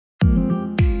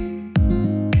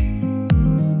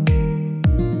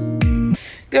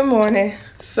Good morning.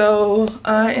 So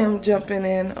I am jumping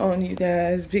in on you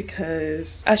guys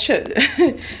because I should.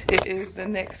 It is the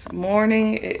next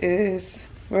morning.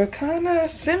 We're kind of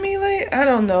semi-late. I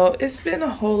don't know. It's been a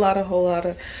whole lot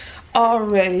of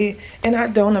already, and I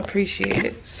don't appreciate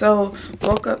it. So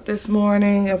woke up this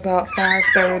morning about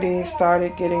 5:30,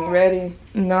 started getting ready.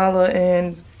 Nala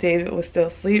and David was still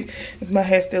asleep. My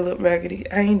hair still looked raggedy.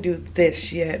 I ain't do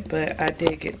this yet, but I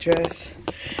did get dressed.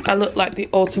 I look like the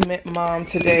ultimate mom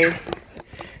today.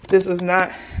 This was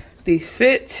not the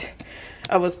fit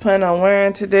I was planning on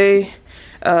wearing today.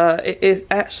 It is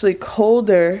actually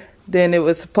colder than it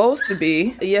was supposed to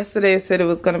be. Yesterday it said it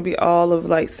was going to be all of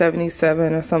like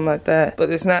 77 or something like that,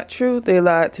 but it's not true. They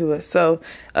lied to us. So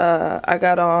I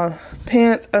got on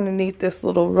pants underneath this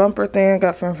little romper thing I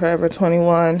got from Forever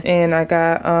 21, and I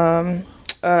got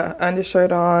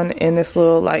undershirt on and this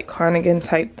little like cardigan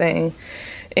type thing.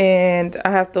 And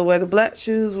I have to wear the black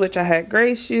shoes, which I had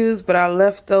gray shoes, but I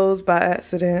left those by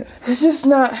accident. It's just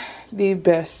not the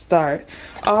best start.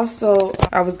 Also,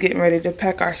 I was getting ready to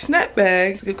pack our snack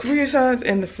bags. The Capri Suns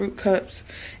and the fruit cups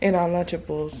and our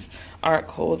Lunchables aren't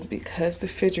cold because the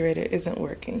refrigerator isn't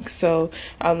working. So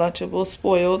our Lunchables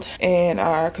spoiled and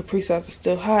our Capri Suns are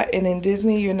still hot, and in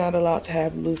Disney you're not allowed to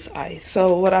have loose ice.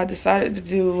 So what I decided to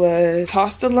do was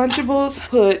toss the Lunchables,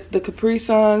 put the Capri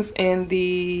Suns and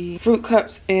the fruit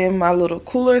cups in my little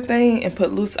cooler thing and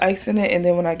put loose ice in it, and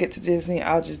then when I get to Disney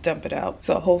I'll just dump it out.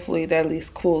 So hopefully that at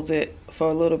least cools it for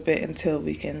a little bit until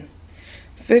we can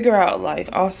figure out life.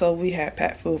 Also, we had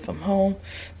packed food from home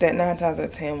that 9 times out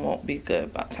of 10 won't be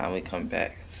good by the time we come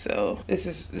back. So this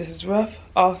is rough.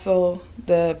 Also,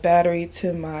 the battery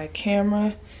to my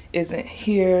camera isn't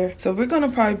here, so we're gonna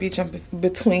probably be jumping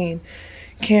between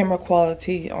camera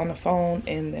quality on the phone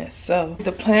and this. So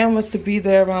the plan was to be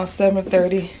there around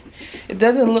 7:30. It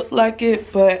doesn't look like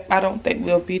it, but I don't think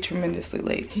we'll be tremendously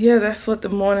late. Yeah, that's what the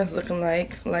morning's looking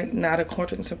like not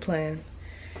according to plan.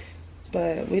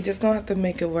 But we just gonna have to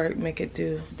make it work, make it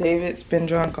do. David's been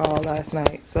drunk all last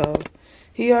night, so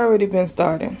he already been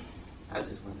starting. I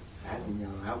just went, I didn't know,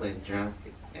 I went drunk.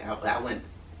 I went.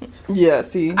 Yeah,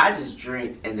 see. I just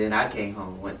drank and then I came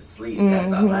home and went to sleep.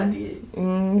 That's all I did.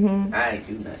 I ain't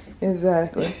do nothing.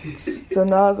 Exactly. So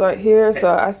Nala's right here,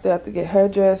 so I still have to get her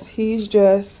dressed. He's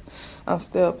dressed. I'm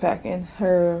still packing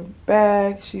her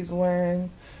bag. She's wearing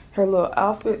her little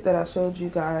outfit that I showed you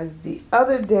guys the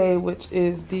other day, which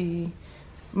is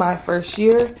my first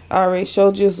year. I already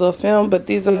showed you this little film, but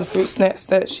these are the fruit snacks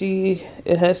that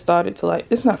it has started to like.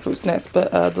 It's not fruit snacks,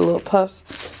 but the little puffs.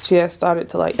 She has started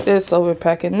to like this, so we're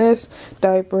packing this.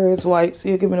 Diapers, wipes.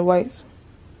 You give me the wipes.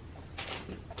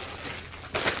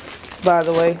 By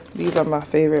the way, these are my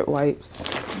favorite wipes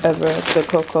ever. The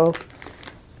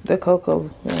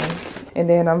cocoa ones. And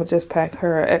then I'm gonna just pack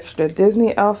her extra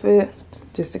Disney outfit,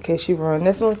 just in case she ruined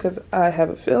this one, because I have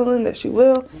a feeling that she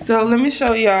will. So let me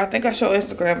show y'all. I think I showed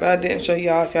Instagram, but I didn't show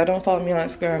y'all. If y'all don't follow me on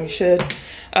Instagram, you should.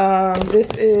 This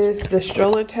is the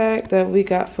stroller tag that we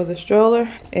got for the stroller,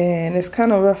 and it's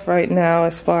kind of rough right now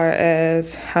as far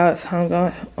as how it's hung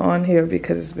on here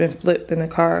because it's been flipped in the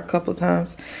car a couple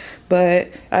times. But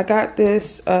I got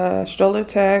this stroller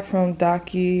tag from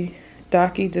Docky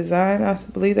Design, I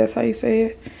believe that's how you say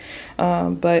it.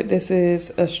 But this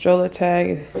is a stroller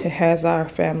tag. It has our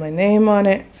family name on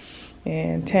it,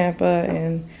 and Tampa,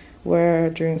 and where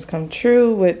dreams come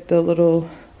true, with the little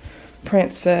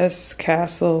princess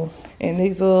castle, and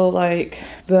these little like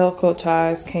Velcro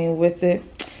ties came with it.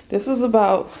 This was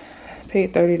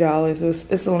paid $30.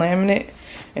 It's a laminate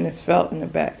and it's felt in the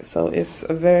back, so it's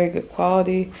a very good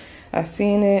quality. I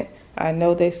seen it. I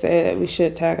know they said that we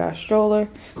should tag our stroller,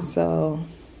 so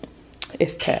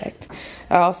it's tagged.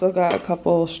 I also got a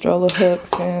couple stroller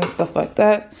hooks and stuff like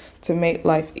that to make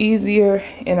life easier,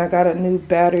 and I got a new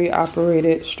battery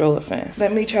operated stroller fan.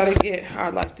 Let me try to get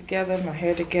our life together, my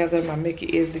hair together, my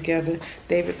Mickey ears together.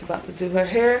 David's about to do her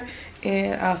hair,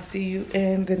 and I'll see you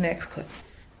in the next clip.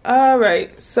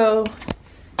 Alright, so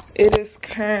it is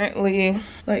currently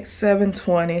like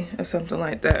 7:20 or something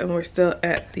like that, and we're still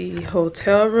at the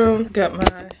hotel room. Got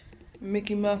my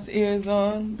Mickey Mouse ears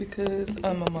on because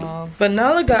I'm a mom. But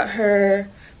Nala got her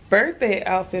birthday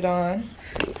outfit on.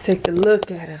 Take a look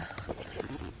at her.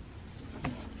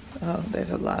 Oh, there's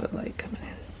a lot of light coming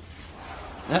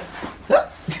in.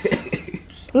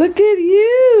 Look at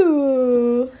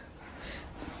you.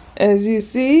 As you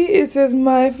see, it says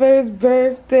my first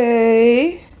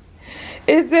birthday.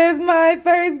 It says my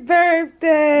first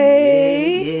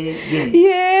birthday.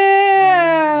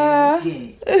 Yeah.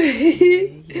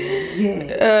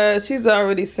 She's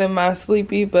already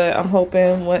semi-sleepy, but I'm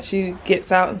hoping once she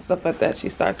gets out and stuff like that, she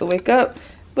starts to wake up.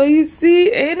 But you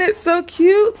see, ain't it so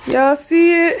cute? Y'all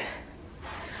see it?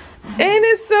 Ain't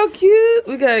it so cute?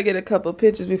 We gotta get a couple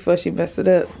pictures before she mess it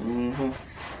up.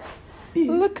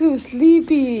 Look who's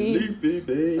sleepy. Sleepy,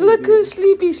 baby. Look who's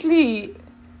sleepy sleep.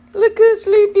 Look who's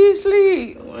sleepy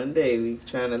sleep. One day we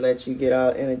trying to let you get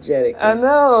all energetic. I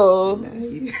know.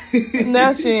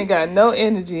 Now she ain't got no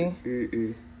energy.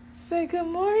 Say good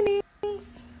mornings.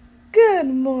 Good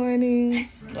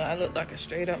mornings. Well, I look like a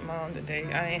straight up mom today.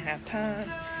 I ain't have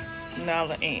time.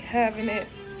 Nala ain't having it.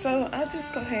 So I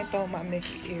just go ahead and throw my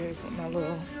Mickey ears with my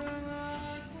little,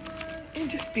 and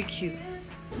just be cute.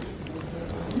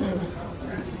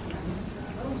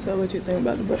 So what you think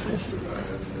about the breakfast?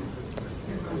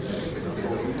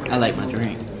 I like my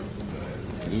drink.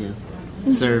 Yeah.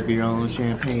 Serve your own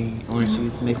champagne, orange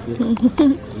juice, mix it.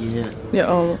 Yeah. Your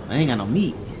own. I ain't got no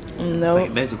meat. No. It's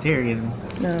like vegetarian.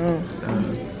 No.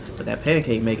 But that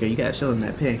pancake maker, you gotta show them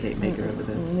that pancake maker over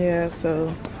there. Yeah,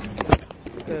 so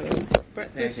the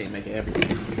breakfast, Pancake maker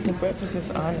everything. the breakfast is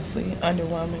honestly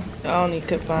underwhelming. I only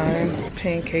could find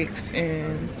pancakes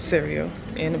and cereal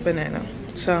and a banana.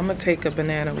 So I'm gonna take a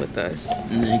banana with us.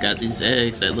 And then you got these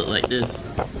eggs that look like this.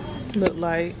 Look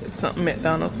like something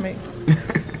McDonald's makes.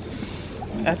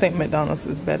 I think McDonald's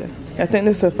is better. I think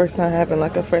this is the first time having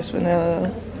like a fresh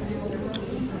vanilla.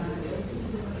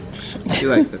 She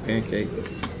likes the pancake.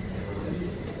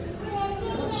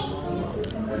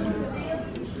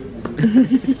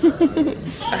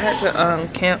 I had to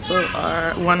cancel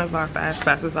one of our fast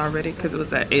passes already because it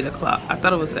was at 8 o'clock. I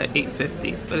thought it was at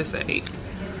 8:50, but it's at 8.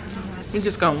 We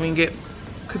just gonna wing it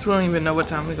because we don't even know what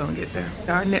time we're gonna get there.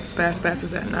 Our next fast pass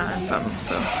is at 9 something,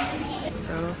 so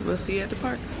we'll see you at the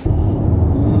park.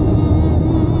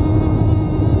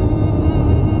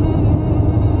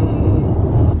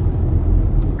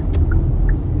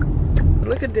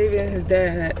 Look at David and his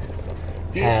dad.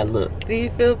 How I look. Do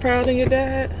you feel proud of your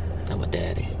dad? I'm a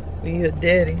daddy. You're a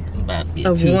daddy. I'm about to be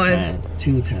a Of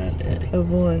two-time daddy. Of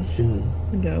one. Soon.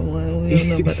 We got one. We don't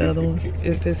know about the other one.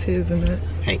 If it's his or not.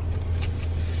 Hey,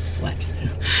 watch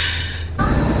yourself.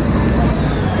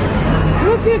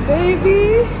 Look at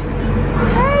baby.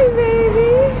 Hi,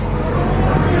 baby.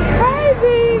 Hi,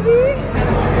 baby.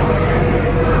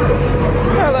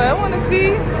 Carla, I want to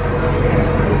see.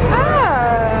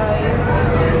 Hi.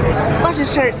 What's your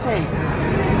shirt say?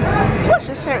 What's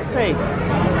your shirt say?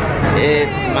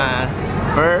 It's my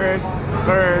first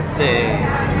birthday.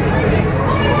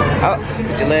 Oh,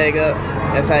 put your leg up.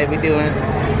 That's how we doing.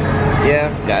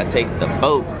 Yeah, gotta take the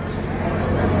boat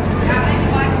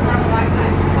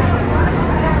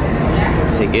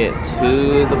to get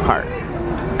to the park.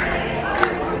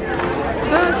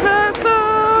 The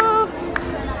castle.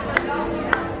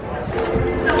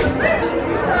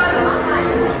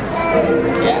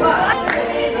 Yeah.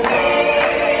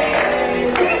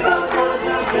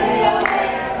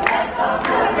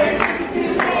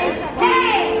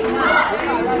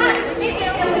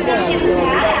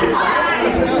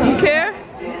 You care?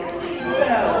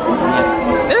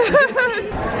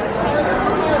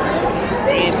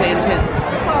 They ain't paying attention.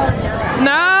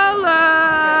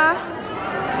 Nala.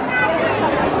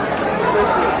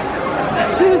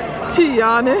 She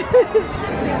yawning.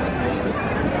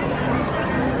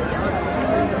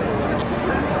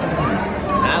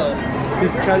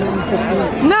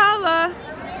 Nala.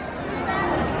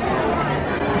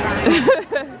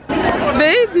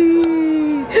 Baby.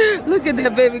 Look at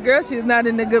that baby girl. She's not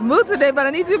in a good mood today, but I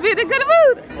need you to be in a good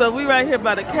mood. So we right here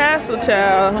by the castle,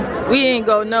 child. We ain't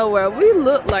go nowhere. We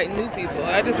look like new people.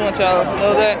 I just want y'all to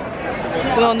know that.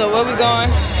 We don't know where we're going.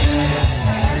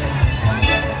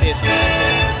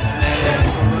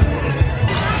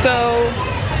 So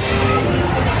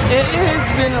it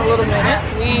has been a little minute.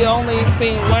 We only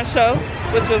seen one show,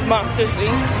 which was Monsters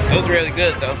Inc. It was really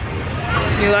good though.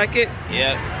 You like it?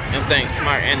 Yep. Them things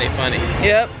smart and they funny.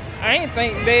 Yep. I didn't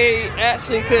think they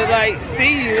actually could like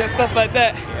see you and stuff like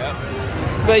that. Yep.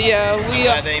 But yeah, we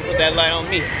Glad they ain't put that light on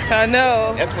me. I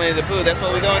know. That's Winnie the Pooh. That's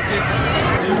what we're going to.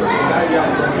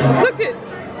 Look it.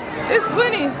 It's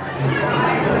Winnie.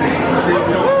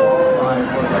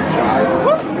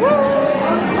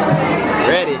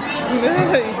 Ready.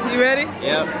 You ready?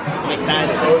 Yep. I'm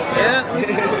excited. Yeah.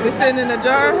 We're sitting in a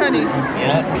jar of honey.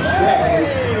 Yep.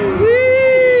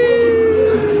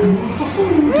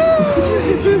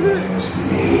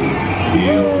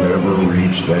 You'll never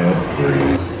reach that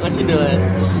place. What you doing?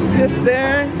 Just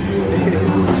there.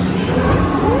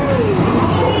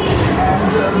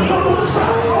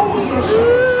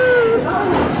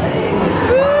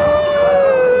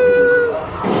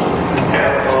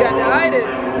 Got the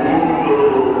itis.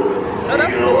 Oh,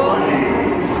 that's cool.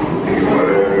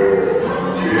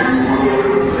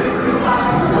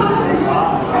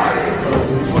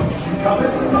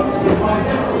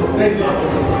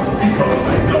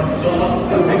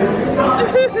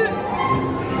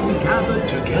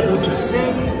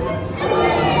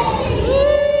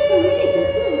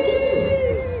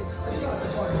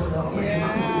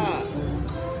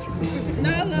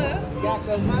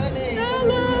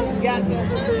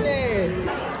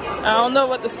 I don't know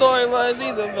what the story was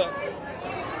either, but.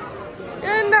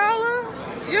 Yeah, Nala,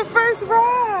 your first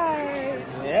ride.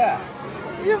 Yeah.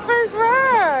 Your first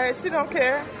ride. She don't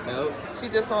care. Nope. She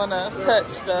just wanna touch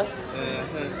stuff.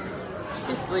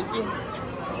 She's sleepy.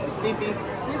 You sleepy?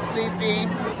 You sleepy.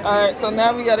 Alright, so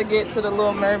now we gotta get to the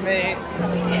Little Mermaid.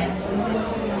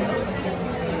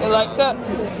 You like that?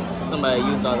 Somebody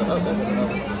used all the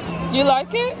You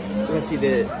like it? What she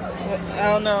did?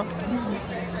 I don't know.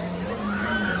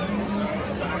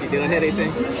 She doing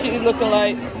anything? She looking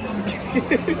like.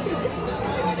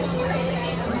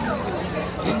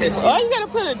 Why you gotta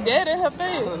put a dead in her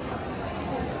face?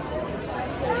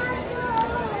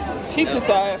 She too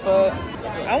tired for it.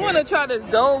 I want to try this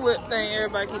Dole Whip thing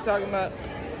everybody keep talking about.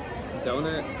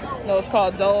 Donut? No, it's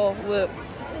called Dole Whip.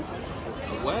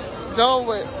 What? Dole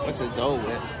Whip. What's a Dole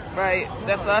Whip? Right,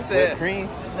 that's what I said. Whipped cream?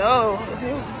 No,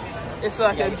 it's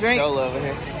like a drink. Stroller over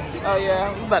here. Oh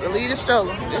yeah, we about to leave the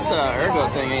stroller. This ergo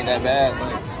thing ain't that bad.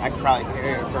 Like, I could probably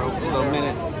carry it for a little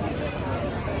minute.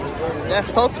 That's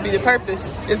supposed to be the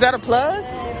purpose. Is that a plug?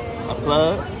 A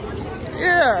plug?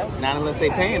 Yeah. Not unless they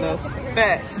paying us.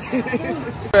 Facts.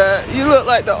 You look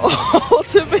like the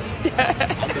ultimate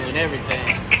dad. I'm doing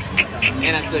everything.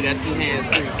 And I still got 2 hands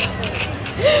free.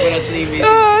 What else you need me to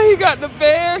do? He got the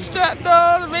band strapped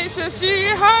on to make sure she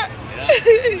ain't hot. Yeah.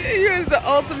 He is the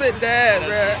ultimate dad,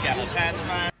 bruh. She got a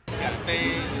pacifier, she got a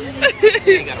fan,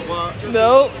 she ain't got to walk.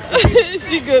 Nope.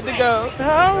 She good to go.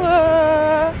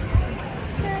 Hello.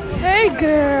 Hey,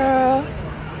 girl.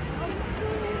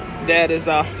 Dad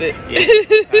exhausted.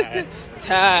 Yeah,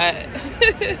 tired.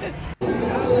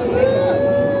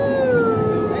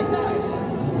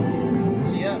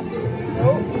 She up?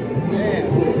 Nope. Yeah.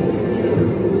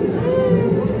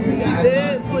 She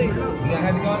dead sleep. You gonna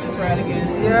have to go on this ride again?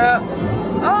 Yeah.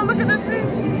 Oh, look at this seat.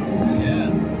 Yeah.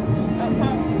 Up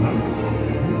top.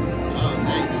 Oh,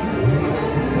 nice.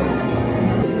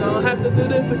 Don't have to do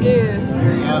this again.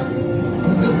 Yeah.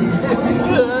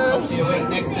 Yeah. She'll wait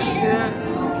next time. Yeah.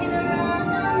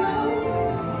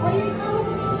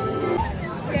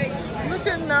 Look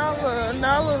at Nala.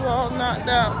 Nala's all knocked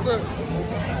out. Look.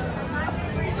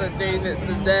 Look, David's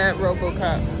the dad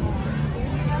RoboCop.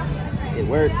 It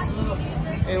works.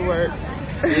 It works.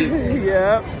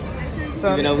 Yep.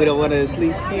 So, Even though we don't want to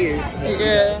sleep here.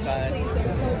 Yeah.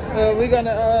 We're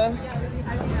gonna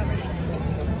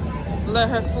let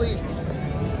her sleep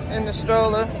in the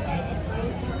stroller.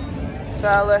 So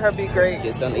I'll let her be great.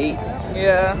 Get something to eat.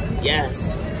 Yeah. Yes.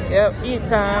 Yep. Eat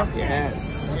time. Yes.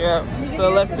 Yep. So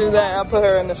let's do that. I'll put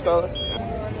her in the stroller.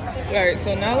 All right.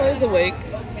 So Nala is awake,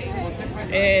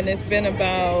 and it's been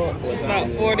about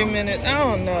 40 minutes. I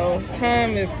don't know.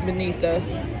 Time is beneath us.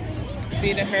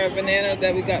 Feeding her a banana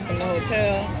that we got from the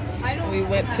hotel. We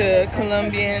went to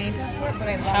Colombian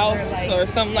house or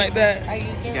something like that.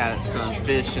 Got some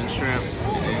fish and shrimp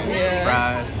and Yeah.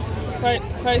 fries.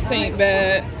 Price ain't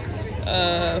bad.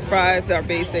 Fries are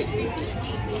basic.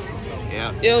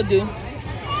 Yeah. It'll do.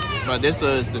 But this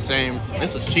was the same.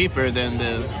 This was cheaper than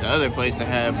the other place that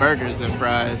had burgers and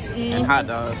fries and hot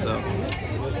dogs. So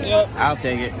Yep. I'll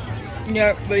take it.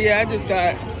 Yep. But yeah, I just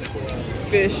got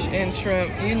fish and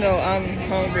shrimp. You know I'm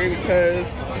hungry because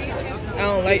I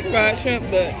don't like fried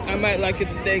shrimp, but I might like it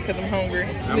today because I'm hungry.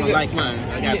 I'm gonna like mine.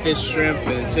 I got fish, shrimp,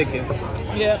 and chicken.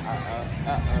 Yeah.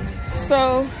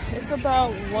 So it's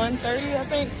about 1:30, I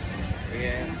think.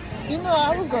 Yeah. You know,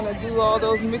 I was gonna do all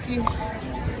those Mickey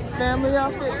family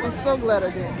outfits. I'm so glad I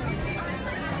did.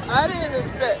 I didn't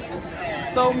expect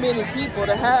so many people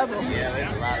to have them. Yeah,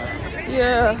 there's a lot of them.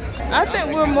 Yeah. I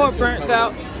think we're more burnt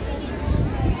out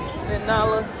than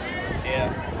Nala.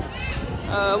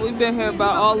 Yeah. We've been here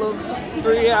about all of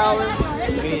 3 hours.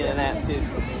 Me and that too.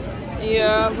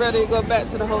 Yeah, I'm ready to go back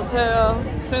to the hotel.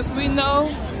 Since we know,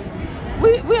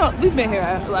 we've been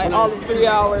here like all of 3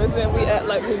 hours and we act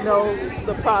like we know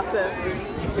the process.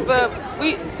 But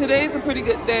today's a pretty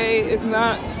good day. It's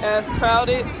not as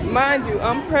crowded. Mind you,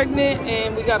 I'm pregnant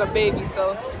and we got a baby,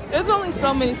 so there's only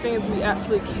so many things we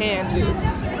actually can do.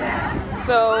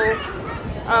 So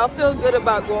I'll feel good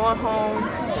about going home,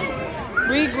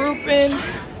 regrouping,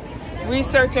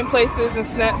 researching places and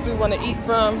snacks we want to eat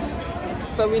from,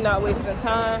 so we're not wasting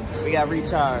time. We got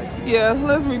recharge. Yeah,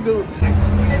 let's reboot.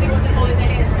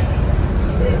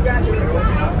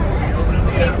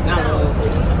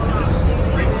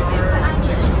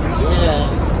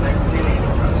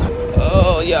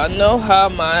 Oh, y'all know how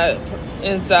my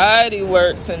anxiety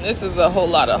works, and this is a whole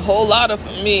lot of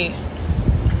for me.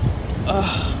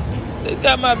 They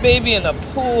got my baby in a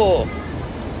pool.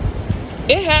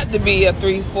 It had to be a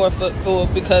 3-4 foot pool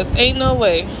because ain't no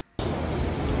way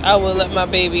I would let my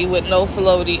baby with no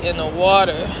floaty in the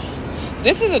water.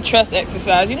 This is a trust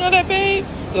exercise. You know that, babe?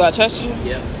 Do I trust you?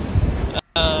 Yep.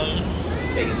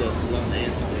 Take a little too long to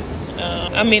answer it.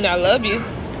 I mean, I love you.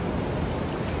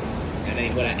 That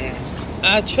ain't what I asked.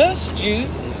 I trust you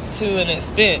to an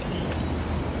extent.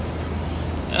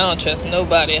 I don't trust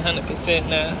nobody 100%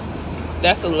 now.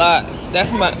 That's a lot.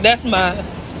 That's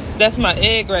my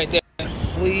egg right there.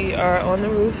 We are on the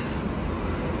roof.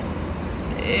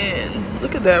 And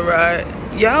look at that ride.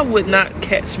 Y'all would not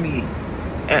catch me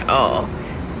at all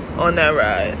on that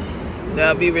ride.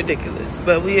 That'd be ridiculous.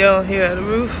 But we out here at the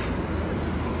roof.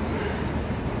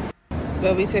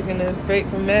 But we taking a break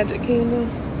from Magic Kingdom.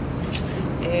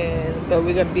 But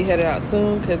we're gonna be headed out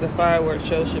soon because the fireworks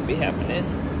show should be happening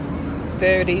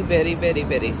very, very, very,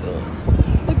 very soon.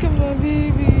 Look at my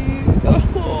baby.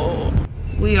 Oh.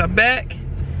 We are back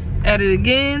at it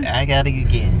again. I got it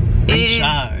again.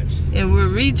 Recharged. And we're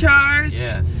recharged.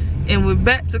 Yeah. And we're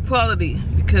back to quality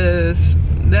because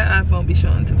that iPhone be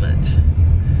showing too much.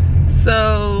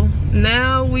 So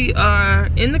now we are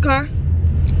in the car.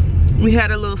 We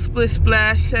had a little split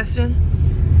splash session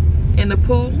in the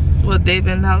pool. Well,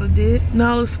 David and Nala did.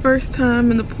 Nala's first time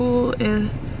in the pool,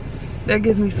 and that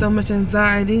gives me so much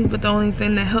anxiety. But the only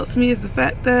thing that helps me is the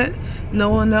fact that no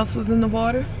one else was in the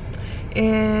water.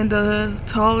 And the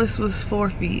tallest was 4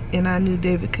 feet, and I knew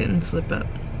David couldn't slip up.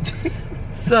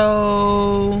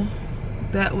 So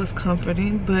that was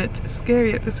comforting, but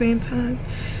scary at the same time.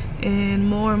 And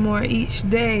more each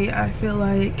day, I feel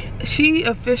like she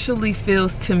officially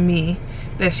feels to me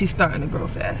that she's starting to grow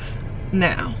fast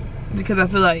now, because I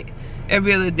feel like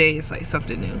every other day it's like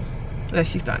something new, that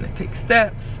she's starting to take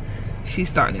steps. She's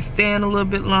starting to stand a little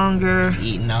bit longer.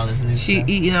 Eating all this new stuff.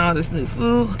 Eating all this new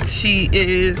food. She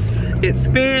is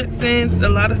experiencing a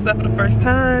lot of stuff for the first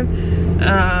time.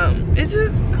 It's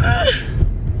just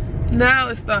now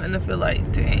it's starting to feel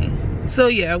like, dang. So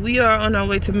yeah, we are on our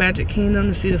way to Magic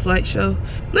Kingdom to see this light show.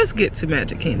 Let's get to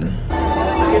Magic Kingdom.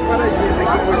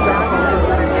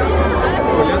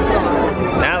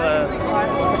 Nala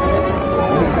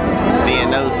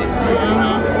being nosy.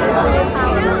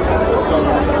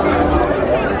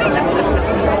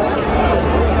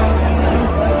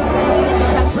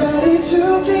 Ready to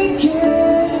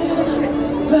begin,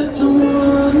 let the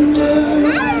wonder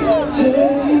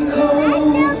take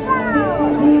hold.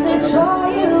 Let's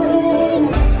try it in.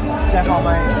 Step on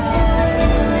my.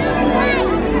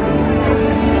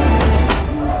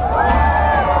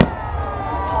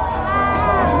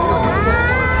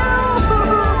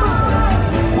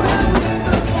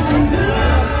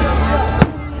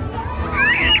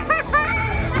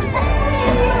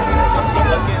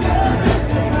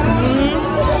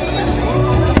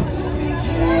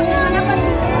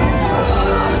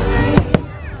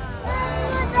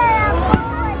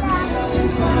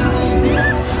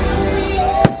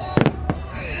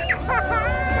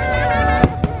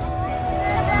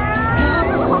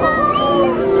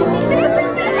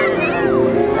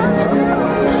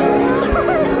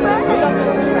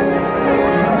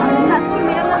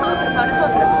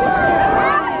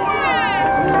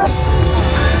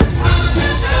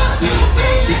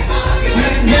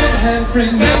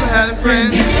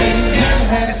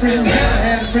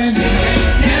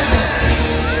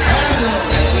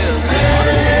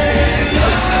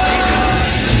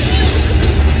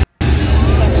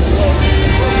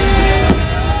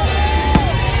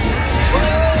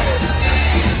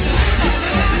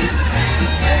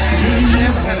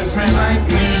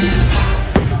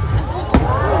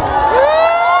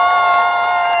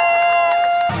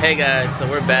 Hey guys, so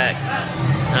we're back.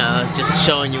 Just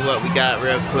showing you what we got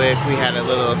real quick. We had a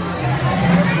little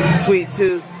sweet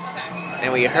tooth,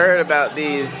 and we heard about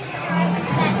these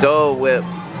Dole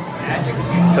Whips.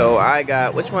 So I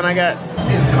got, which one I got?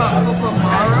 It's called Coco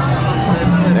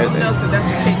Mara. There's that's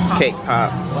a cake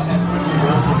pop.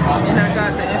 And I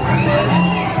got the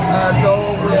infamous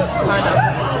Dole Whip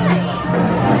pineapple.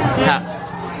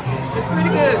 It's pretty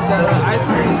good. The ice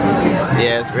cream is really good.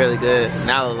 Yeah, it's really good.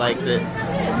 Nala likes it.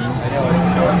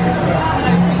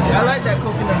 I like that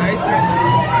coconut ice cream.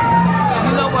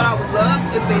 You know what I would love?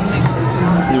 If they mixed the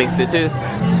two. Mixed it too?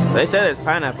 They said there's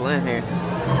pineapple in here.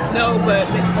 No, but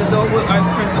mix the Dole Whip ice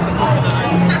cream with the coconut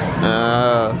ice cream.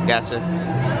 Oh, gotcha.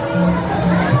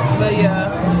 But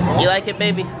yeah. You like it,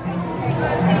 baby?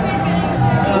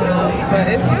 But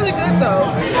it's really good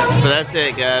though. So that's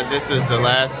it, guys. This is the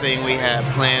last thing we have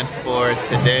planned for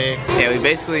today. Yeah, we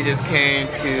basically just came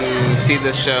to see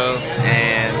the show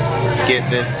and get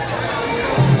this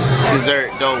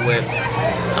dessert Dole Whip.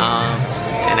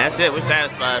 And that's it. We're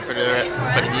satisfied for the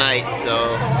night.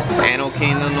 So Animal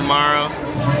Kingdom tomorrow.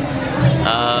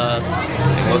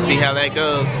 And we'll see how that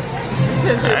goes.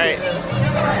 Alright.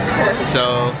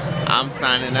 So, I'm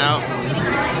signing out.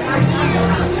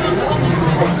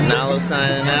 Nalo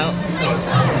signing out.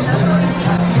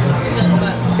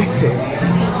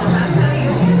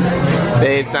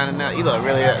 Babe signing out. You look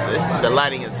really, the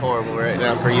lighting is horrible right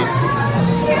now for you.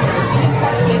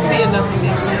 Can't see enough of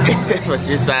me. But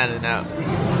you're signing out.